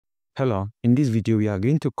Hello, in this video we are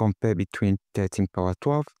going to compare between 13 power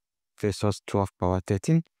 12 versus 12 power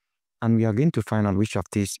 13, and we are going to find out which of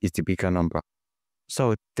these is the bigger number.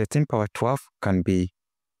 So 13 power 12 can be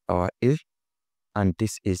our A and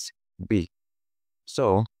this is B.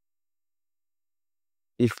 So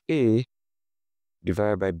if A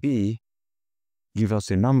divided by B gives us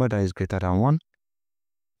a number that is greater than 1,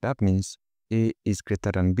 that means A is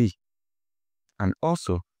greater than B. And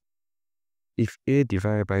also, if A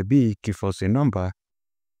divided by B gives us a number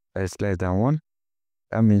that is less than 1,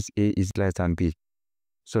 that means A is less than B.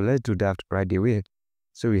 So let's do that right away.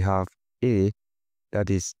 So we have A, that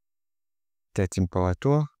is 13 power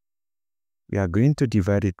 12. We are going to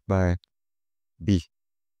divide it by B.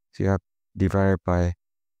 So you have divided by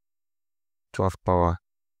 12 power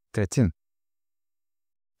 13.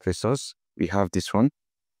 Versus, we have this one,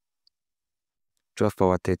 12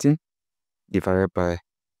 power 13 divided by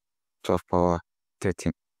 12 power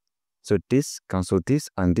 13. So this cancel this,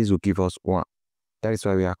 and this will give us 1. That is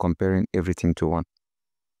why we are comparing everything to 1.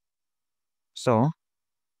 So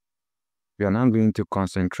we are now going to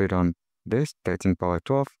concentrate on this 13 power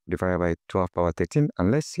 12 divided by 12 power 13, and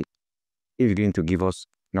let's see if it's going to give us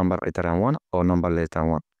number greater than 1 or number less than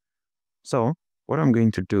 1. So what I'm going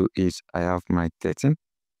to do is I have my 13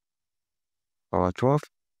 power 12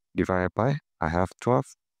 divided by, I have 12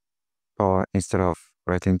 power, instead of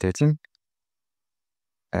writing 13,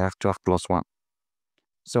 I have 12 plus 1.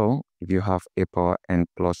 So if you have a power n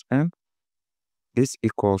plus m, this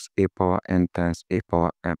equals a power n times a power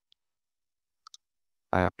m.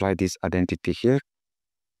 I apply this identity here.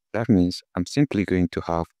 That means I'm simply going to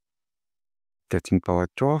have 13 power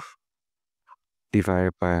 12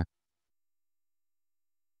 divided by,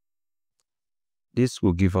 this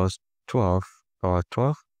will give us 12 power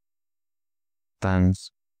 12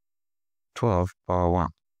 times 12 power 1.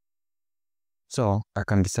 So I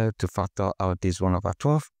can decide to factor out this 1 over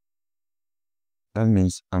 12. That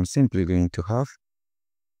means I'm simply going to have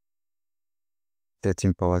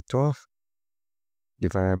 13 power 12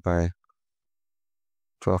 divided by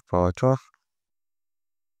 12 power 12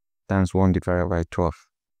 times 1 divided by 12.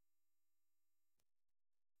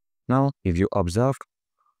 Now, if you observe,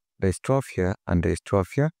 there is 12 here and there is 12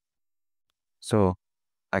 here. So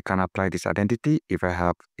I can apply this identity if I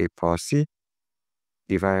have a power c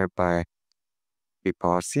divided by b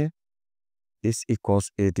power c. This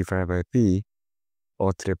equals a divided by b,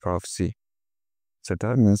 or 3 power of c. So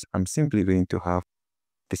that means I'm simply going to have,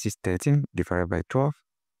 this is 13 divided by 12,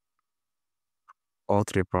 or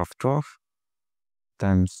 3 power of 12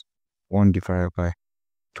 times 1 divided by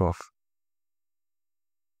 12.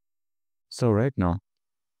 So right now,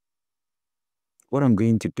 what I'm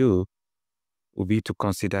going to do will be to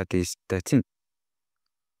consider this 13.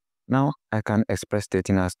 Now I can express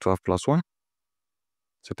 13 as 12 plus 1.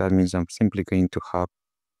 So that means I'm simply going to have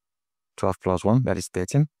 12 plus 1, that is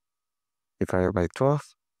 13, divided by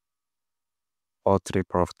 12, or 3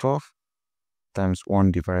 power of 12 times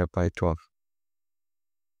 1 divided by 12.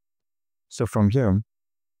 So from here,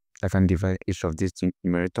 I can divide each of these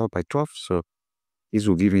numerator by 12. So this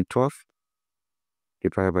will give me 12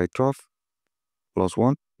 divided by 12 plus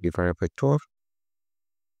 1 divided by 12.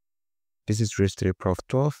 This is raised to the power of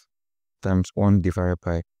 12 times 1 divided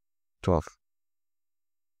by 12.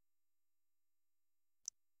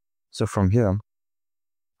 So from here,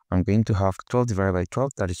 I'm going to have 12 divided by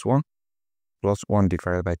 12, that is 1, plus 1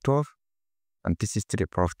 divided by 12, and this is to the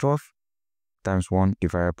power of 12 times 1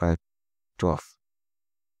 divided by 12.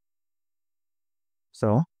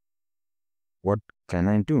 So what can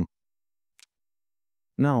I do?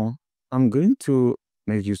 Now I'm going to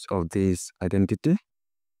make use of this identity.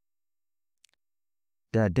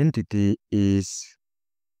 The identity is,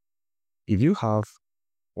 if you have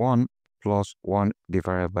 1 plus 1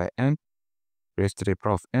 divided by n raised to the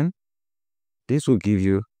power of n, this will give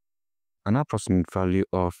you an approximate value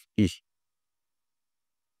of e.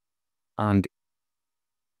 And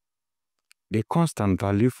the constant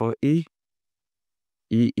value for e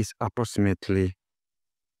is approximately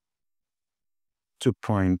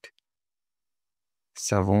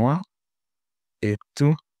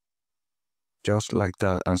 2.7182, just like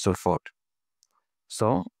that, and so forth.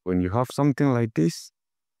 So when you have something like this,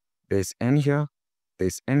 there's n here,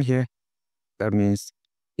 there's n here, that means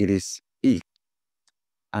it is e.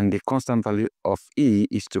 And the constant value of e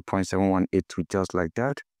is 2.7182, just like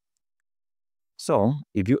that. So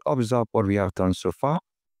if you observe what we have done so far,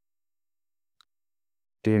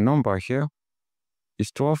 the number here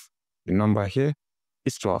is 12, the number here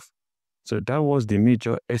is 12. So that was the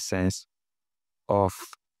major essence of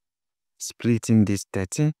splitting this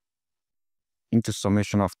 13 into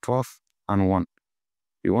summation of 12 and 1.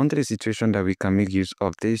 We wanted a situation that we can make use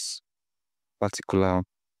of this particular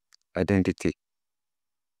identity.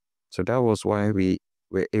 So that was why we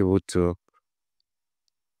were able to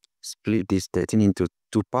split this 13 into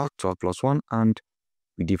 2 parts, 12 plus 1, and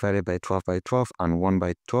we divided by 12 and 1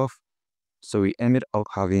 by 12. So we ended up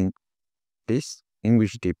having this, in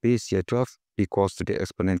which the base here 12 equals to the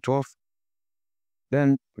exponent 12.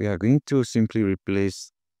 Then we are going to simply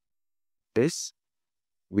replace this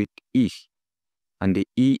with E, and the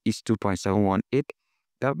E is 2.718.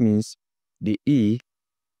 That means the E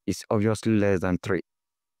is obviously less than 3,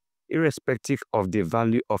 irrespective of the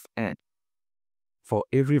value of n. For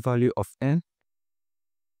every value of n,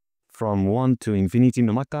 from 1 to infinity,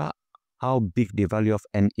 no matter how big the value of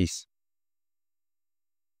n is.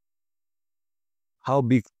 How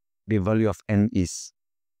big the value of n is.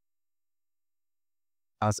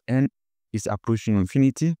 As n is approaching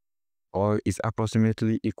infinity, or is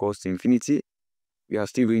approximately equals to infinity, we are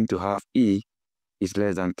still going to have E is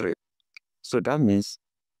less than 3. So that means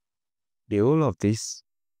the whole of this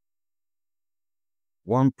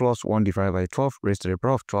 1 plus 1 divided by 12 raised to the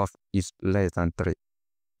power of 12 is less than 3.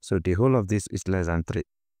 So the whole of this is less than 3.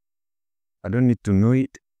 I don't need to know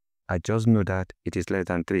it. I just know that it is less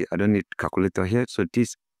than 3. I don't need calculator here. So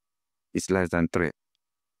this is less than 3.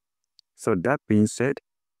 So that being said,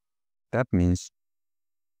 that means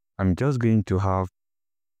I'm just going to have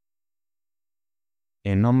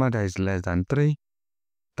a number that is less than 3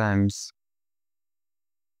 times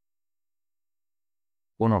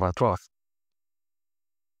 1 over 12.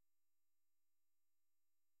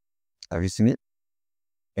 Have you seen it?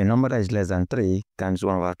 A number that is less than 3 times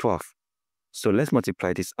 1 over 12. So let's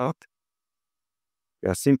multiply this out. We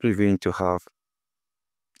are simply going to have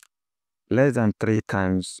less than 3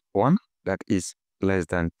 times 1, that is less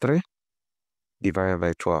than 3, divided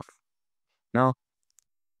by 12. Now,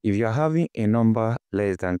 if you are having a number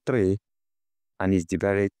less than 3 and is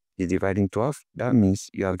dividing 12, that means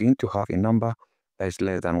you are going to have a number that is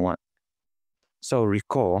less than 1. So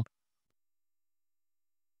recall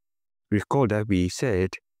that we said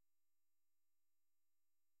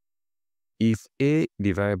if A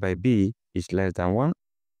divided by B is less than 1,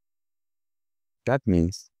 that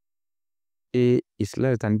means A is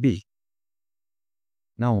less than B.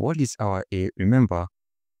 Now, what is our A? Remember,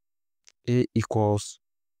 A equals,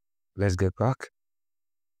 let's get back.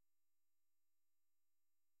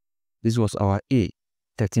 This was our A,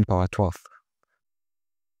 13 power 12.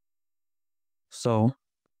 So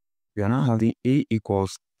we are now having A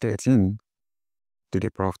equals 13 to the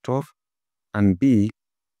power of 12, and B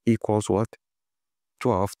equals what?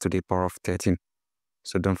 12 to the power of 13.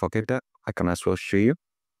 So don't forget that. I can as well show you.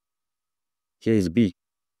 Here is B,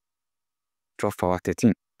 12 power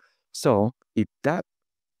 13. So if that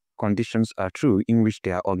conditions are true, in which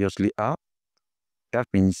they are obviously are, that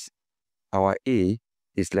means our A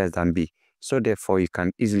is less than B. So therefore, you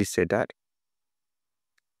can easily say that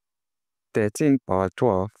 13 power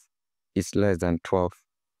 12 is less than 12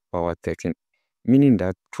 power 13, meaning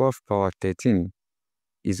that 12 power 13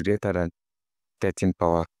 is greater than 13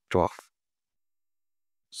 power 12.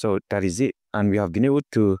 So that is it. And we have been able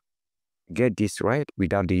to get this right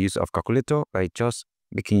without the use of calculator by just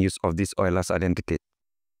making use of this Euler's identity.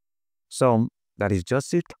 So that is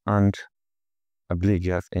just it. And I believe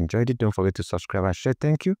you have enjoyed it. Don't forget to subscribe and share.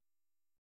 Thank you.